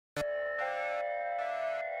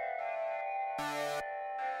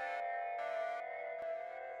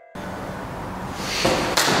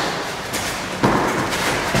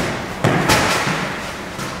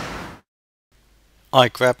I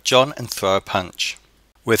grab John and throw a punch.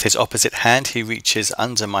 With his opposite hand he reaches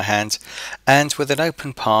under my hand and with an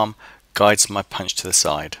open palm guides my punch to the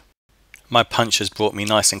side. My punch has brought me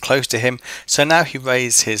nice and close to him, so now he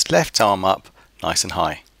raises his left arm up nice and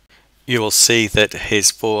high. You will see that his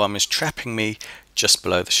forearm is trapping me just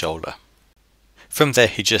below the shoulder. From there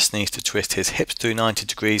he just needs to twist his hips through 90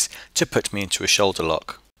 degrees to put me into a shoulder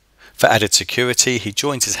lock. For added security he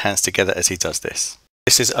joins his hands together as he does this.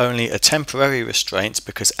 This is only a temporary restraint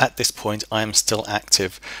because at this point I am still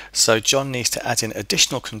active, so John needs to add in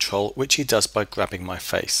additional control, which he does by grabbing my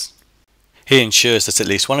face. He ensures that at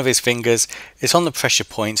least one of his fingers is on the pressure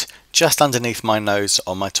point just underneath my nose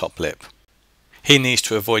on my top lip. He needs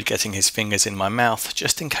to avoid getting his fingers in my mouth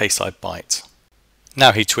just in case I bite.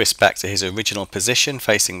 Now he twists back to his original position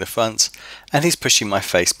facing the front and he's pushing my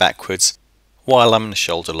face backwards while I'm in a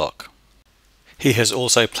shoulder lock. He has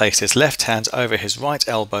also placed his left hand over his right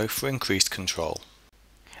elbow for increased control.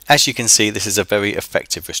 As you can see, this is a very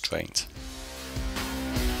effective restraint.